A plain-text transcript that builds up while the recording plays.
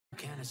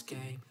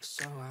escape,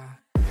 so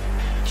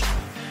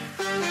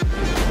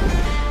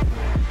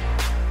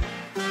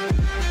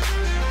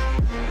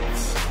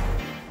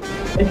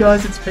Hey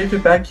guys, it's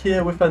PaperBag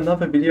here with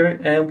another video,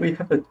 and we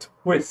have a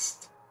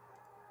twist.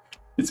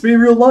 It's me in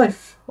real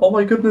life. Oh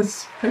my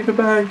goodness,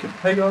 PaperBag.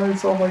 Hey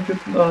guys, oh my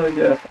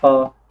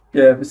goodness.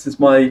 Yeah, this is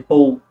my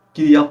whole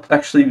giddy up.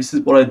 Actually, this is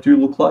what I do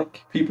look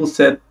like. People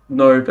said,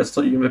 no, that's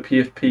not you in the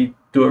PFP.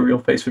 Do a real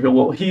face reveal.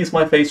 Well, here's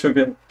my face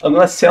reveal. I'm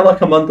gonna sound like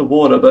I'm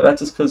underwater, but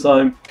that's just because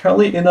I'm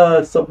currently in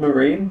a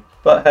submarine.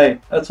 But hey,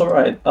 that's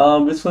alright.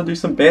 We're just gonna do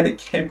some bandit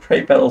camp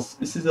crate battles.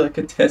 This is like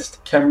a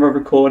test camera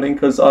recording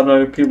because I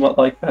know people might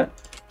like that.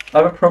 I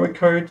have a promo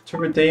code to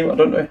redeem. I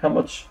don't know how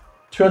much.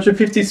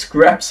 250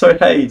 scraps. So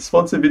hey,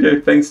 sponsor video.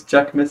 Thanks,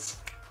 Jackmas.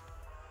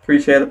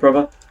 Appreciate it,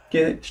 brother.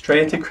 Get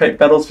straight into crate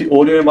battles. The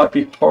audio might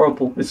be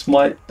horrible. This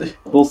might.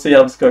 We'll see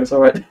how this goes.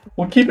 Alright.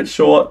 We'll keep it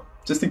short,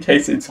 just in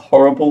case it's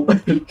horrible,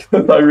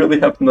 because I really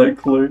have no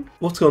clue.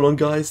 What's going on,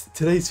 guys?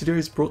 Today's video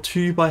is brought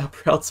to you by our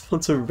proud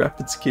sponsor,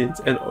 Rapid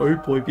Skins, and oh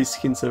boy, these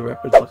skins are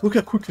rapid. Like, look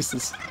how quick this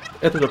is.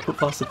 Editor, put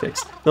fast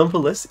effects.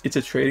 Nonetheless, it's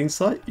a trading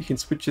site. You can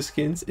switch your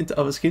skins into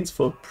other skins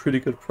for a pretty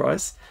good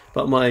price,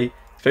 but my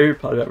favorite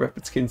part about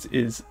Rapid Skins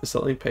is the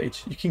selling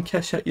page. You can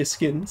cash out your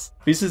skins.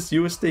 This is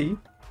USD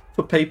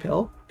for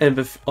PayPal, and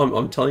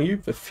I'm telling you,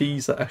 the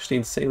fees are actually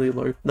insanely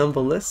low.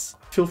 Nonetheless,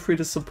 feel free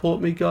to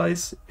support me,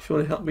 guys. If you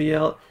want to help me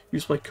out,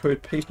 use my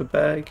code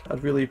PaperBag.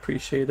 I'd really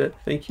appreciate it.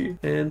 Thank you,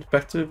 and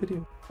back to the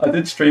video. I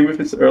did stream with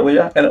this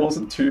earlier, and it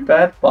wasn't too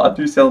bad, but I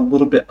do sound a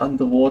little bit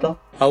underwater.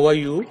 How are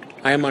you?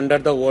 I am under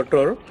the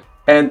water.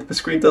 And the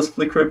screen does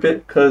flicker a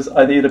bit because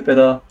I need a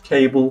better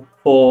cable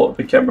for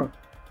the camera.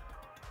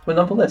 But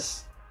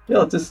nonetheless, yeah,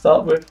 let's just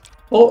start with...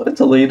 Oh, it's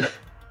a lead.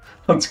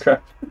 That's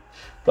crap.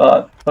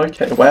 But,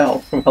 okay, wow,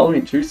 from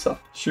Halloween Juicer.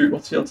 Shoot,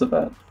 what's the odds of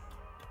that?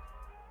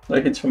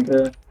 No hits from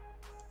there.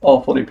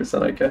 Oh,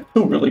 40%, okay.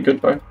 Still really good,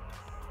 though.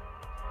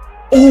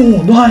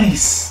 Oh,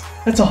 nice!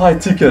 That's a high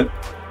ticket.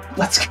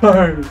 Let's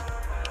go!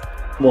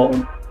 Come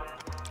on.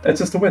 It's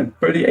just a win.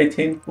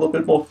 30-18, a little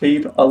bit more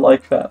feed. I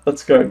like that.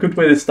 Let's go. Good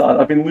way to start.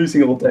 I've been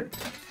losing all day.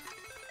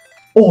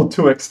 Oh,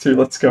 2x2,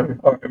 let's go.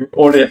 Alright, we're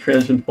already at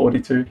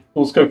 342.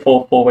 We'll just go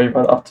 4-4-way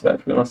right after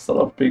that. We're going to start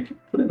off big.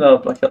 Put in a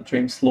Blackout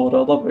Dream Slaughter.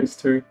 I love those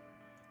two.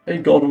 A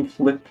Golden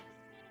Flip.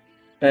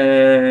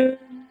 And...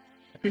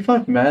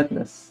 P5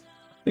 Madness.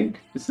 I think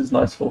this is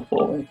nice for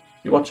 4-way.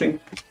 You watching?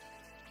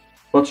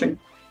 Watching?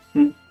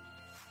 Do you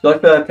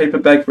like the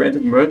PaperBag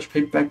random merch?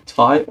 PaperBag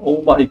tie?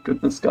 Oh my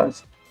goodness,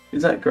 guys.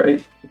 Is that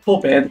great?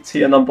 4 bandits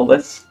here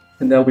nonetheless.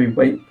 And now we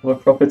wait for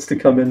profits to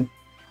come in.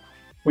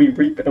 We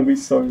reap and we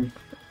sow.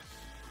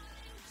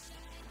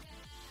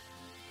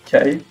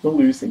 Okay, we're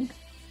losing.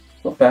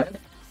 Not bad.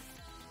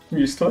 I'm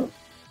used to it.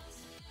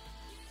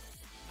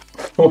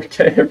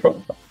 Okay,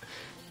 everyone.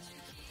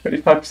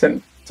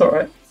 25%. It's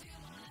alright.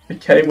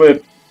 Okay,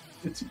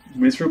 it's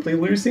miserably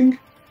losing.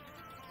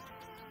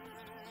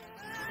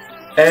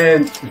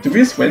 And do we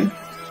just win?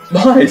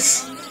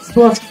 Nice!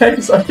 Last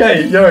case,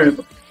 okay, yo,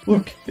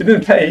 look, it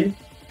didn't pay.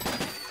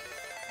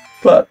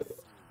 But,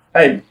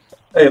 hey,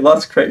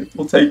 last crate,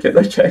 we'll take it,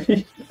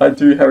 okay? I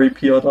do Harry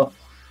Piota.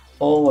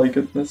 Oh my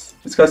goodness.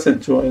 This guy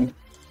said join.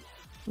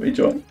 We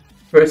join.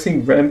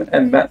 Versing Rem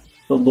and Matt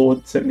the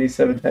Lord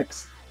 77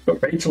 Hex.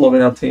 Got Rachel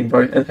on our team,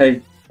 bro, and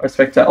hey, I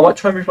respect that. I might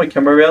try and move my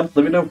camera around.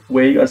 Let me know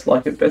where you guys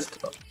like it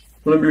best. I'm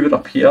gonna move it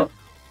up here.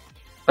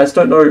 I just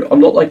don't know, I'm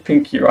not like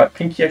Pinky, right?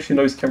 Pinky actually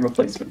knows camera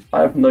placement.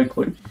 I have no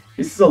clue.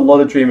 This is a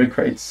lot of Dreamer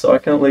crates, so I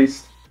can at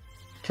least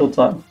kill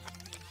time.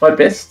 My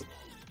best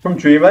from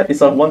Dreamer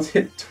is I once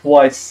hit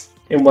twice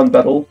in one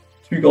battle,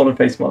 2 golden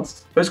face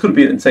masks. Those could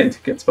be insane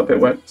tickets, but they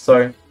weren't,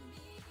 so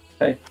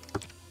hey,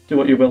 do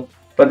what you will.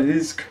 But it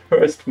is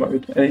cursed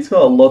mode, and he's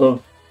got a lot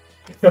of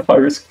high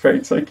risk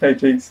crates. Okay,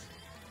 jeez.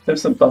 Have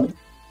some fun.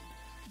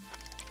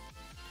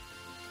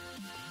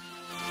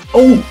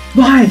 Oh,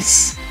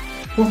 nice!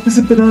 What was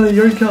a banana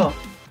yoga?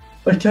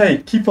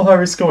 Okay, keep the high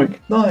risk going.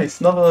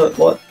 Nice, another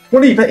what?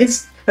 What even?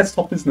 That's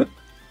top, isn't it?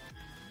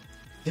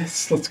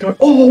 Yes, let's go.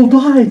 Oh,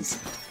 nice!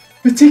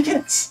 The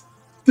tickets!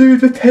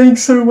 Dude, they're paying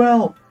so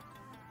well.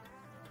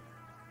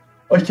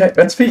 Okay,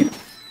 that's feed.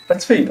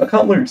 That's feed. I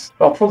can't lose.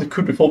 I probably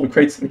could with all the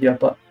crates in here,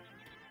 but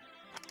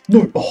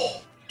no.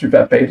 Oh, dude,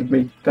 that baited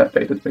me. That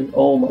baited me.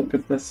 Oh my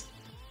goodness.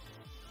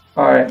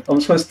 Alright, I'm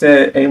just gonna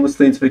stare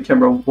aimlessly into the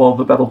camera while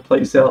the battle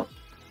plays out.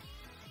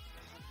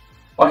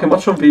 I can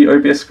watch on the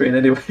OBS screen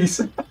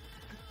anyways.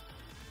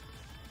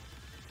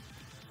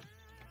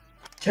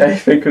 Okay,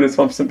 thank goodness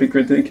 1% big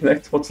grid didn't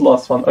connect. What's the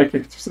last one? Okay,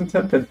 50%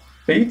 tempered.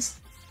 Feeds?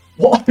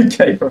 What?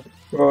 Okay, bro.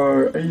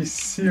 Bro, are you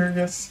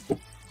serious? I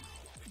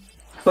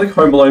feel like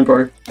Home Alone,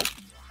 bro.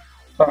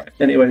 Alright,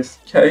 anyways.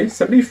 Okay,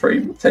 73,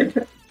 we'll take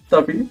it.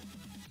 W.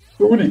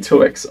 We're already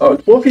 2x. Oh,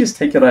 what if you just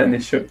take it at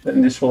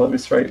initial at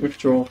this rate?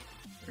 Withdraw.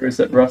 Or is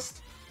it Rust?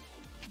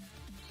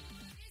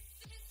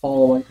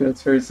 Oh my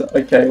goodness, where is it?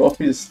 Okay, what if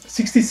we just...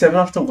 67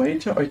 after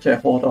wager? Okay,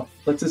 hold up.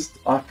 Let's just...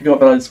 I forgot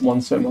that I just won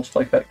so much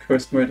like that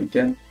cursed mode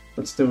again.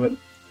 Let's do it.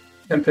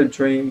 Tempered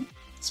Dream,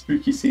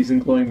 Spooky Season,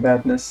 Glowing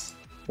Madness,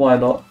 Why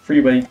not?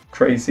 Freeway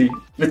crazy.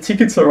 The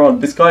tickets are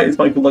on. This guy is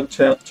my good luck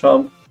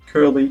charm.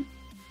 Curly,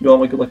 you are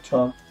my good luck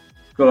charm.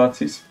 Good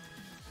artist.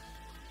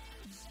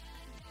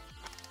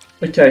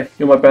 Okay,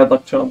 you're my bad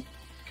luck charm.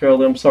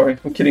 Curly, I'm sorry.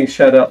 I'm kidding.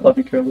 Shout out. Love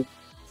you, Curly.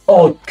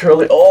 Oh,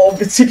 Curly. Oh,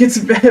 the ticket's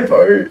there,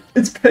 bro.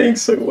 It's paying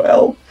so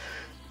well.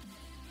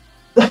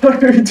 No,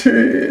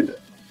 dude.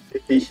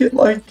 He hit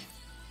like...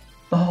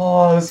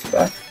 Oh, I was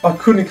back. I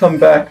couldn't come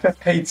back. That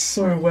paid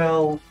so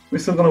well. We're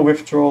still gonna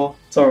withdraw.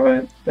 It's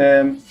alright.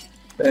 Bam.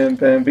 Bam,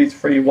 bam. Beats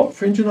free. What?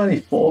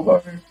 394,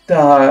 bro?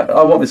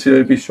 I want this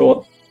video to be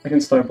short. I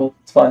can snowball.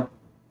 It's fine.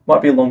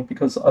 Might be long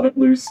because I don't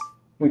lose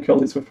when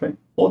Curly's with me.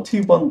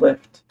 41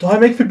 left. Do I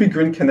make the Big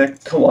Grin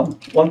connect? Come on.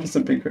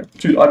 1% Big Grin.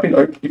 Dude, I've been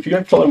open. If you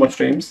go follow my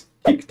streams,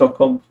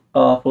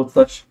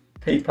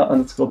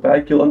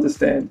 kick.com/paper_bag, you'll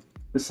understand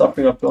the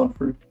suffering I've gone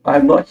through. I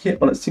have not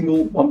hit on a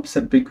single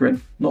 1% Big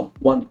Grin. Not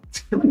one. It's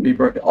killing me,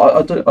 bro.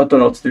 I don't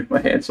know what to do with my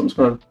hands, so I'm just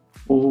gonna...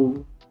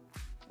 Oh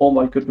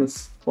my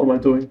goodness. What am I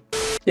doing?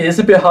 It is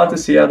a bit hard to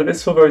see out of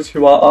this for those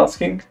who are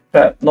asking.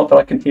 Not that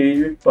I can hear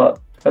you,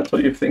 but if that's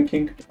what you're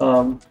thinking.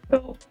 Well,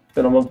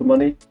 then I'm on the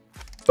money.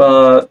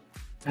 But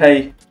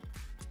hey,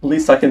 at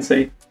least I can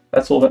see.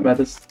 That's all that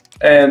matters.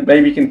 And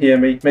maybe you can hear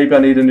me. Maybe I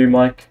need a new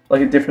mic,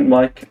 like a different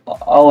mic.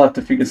 I'll have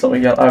to figure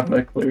something out. I have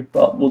no clue,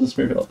 but we'll just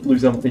move it up.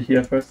 Lose our money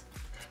here first.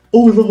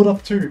 Oh, we leveled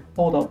up too.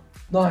 Hold up.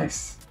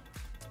 Nice.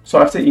 So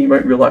I have to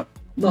emote in real life.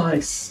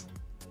 Nice.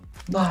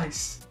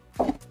 Nice.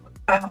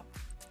 Ow.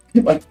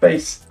 Hit my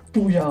face.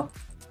 Booyah.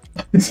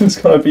 This is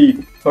gonna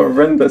be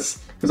horrendous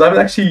because I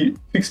haven't actually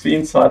fixed the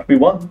inside. We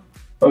won,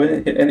 but we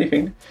didn't hit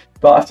anything.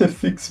 But I have to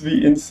fix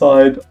the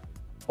inside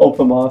of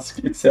the mask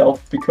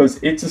itself because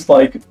it's just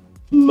like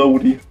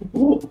loady.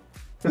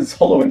 Because it's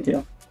hollow in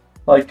here,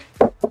 like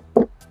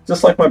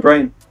just like my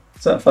brain.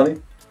 Is that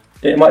funny?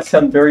 It might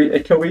sound very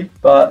echoey,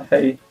 but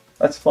hey,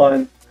 that's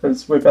fine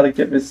because we're about to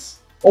get this.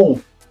 Oh,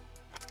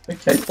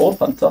 okay, Board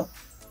Hunter.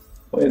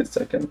 Wait a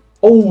second.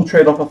 Oh,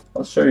 trade off.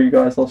 I'll show you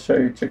guys. I'll show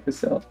you. Check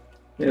this out.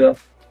 Yeah.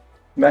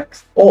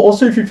 Max. Oh,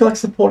 also, if you feel like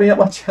supporting out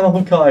my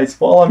channel, guys,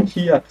 while I'm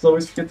here, because I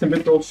always forget to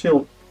mid-roll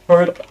shield,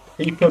 code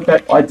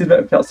PaperBag. I did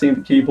that without seeing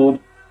the keyboard.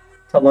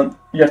 Talent.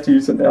 You have to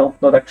use it now.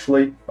 Not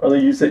actually.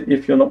 Only use it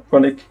if you're not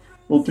chronic.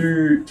 We'll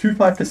do 2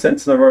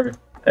 5% in a row, and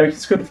we can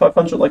just go to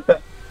 500 like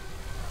that.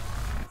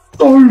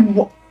 Oh,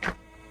 what?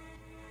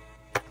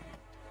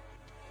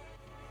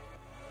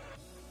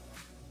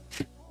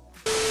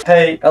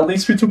 Hey, at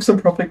least we took some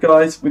profit,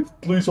 guys. We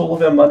lose all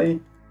of our money.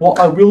 What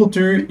I will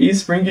do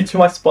is bring you to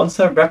my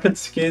sponsor, Rapid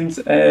Skins,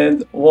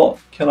 and what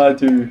can I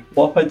do?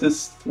 What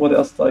else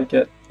did I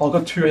get? I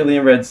got 2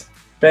 alien reds.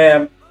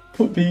 Bam.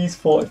 Put these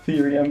for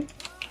Ethereum.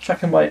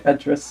 Check in my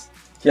address.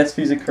 Yes,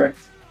 these are correct.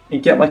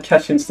 And get my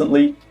cash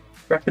instantly.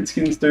 Rapid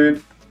Skins,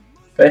 dude.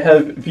 They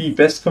have the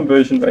best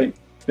conversion rate.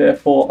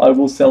 Therefore, I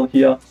will sell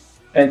here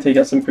and take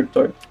out some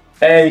crypto.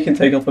 And you can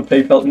take off a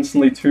PayPal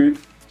instantly too.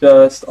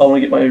 Just, I want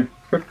to get my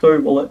crypto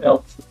wallet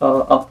out,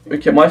 up.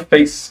 Okay, my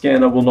face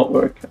scanner will not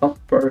work. Up,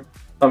 bro.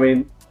 I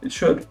mean, it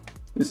should.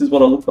 This is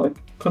what I look like.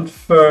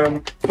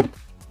 Confirm.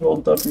 Roll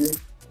W.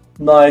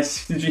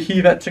 Nice. Did you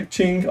hear that,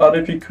 ching? I don't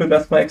know if you could.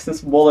 That's my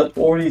Exodus wallet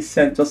already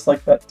sent just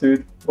like that,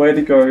 dude. Way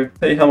to go.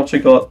 Tell you how much I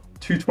got.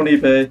 220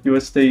 there,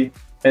 USD.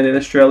 And in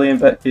Australian,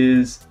 that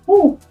is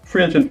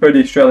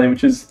 330 Australian,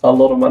 which is a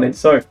lot of money.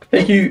 So,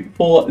 thank you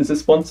for the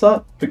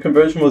sponsor. The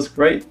conversion was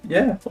great.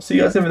 Yeah, I'll see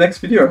you guys in the next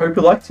video. I hope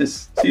you liked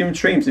this. See you in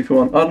streams if you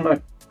want. I don't know.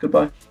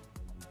 Goodbye.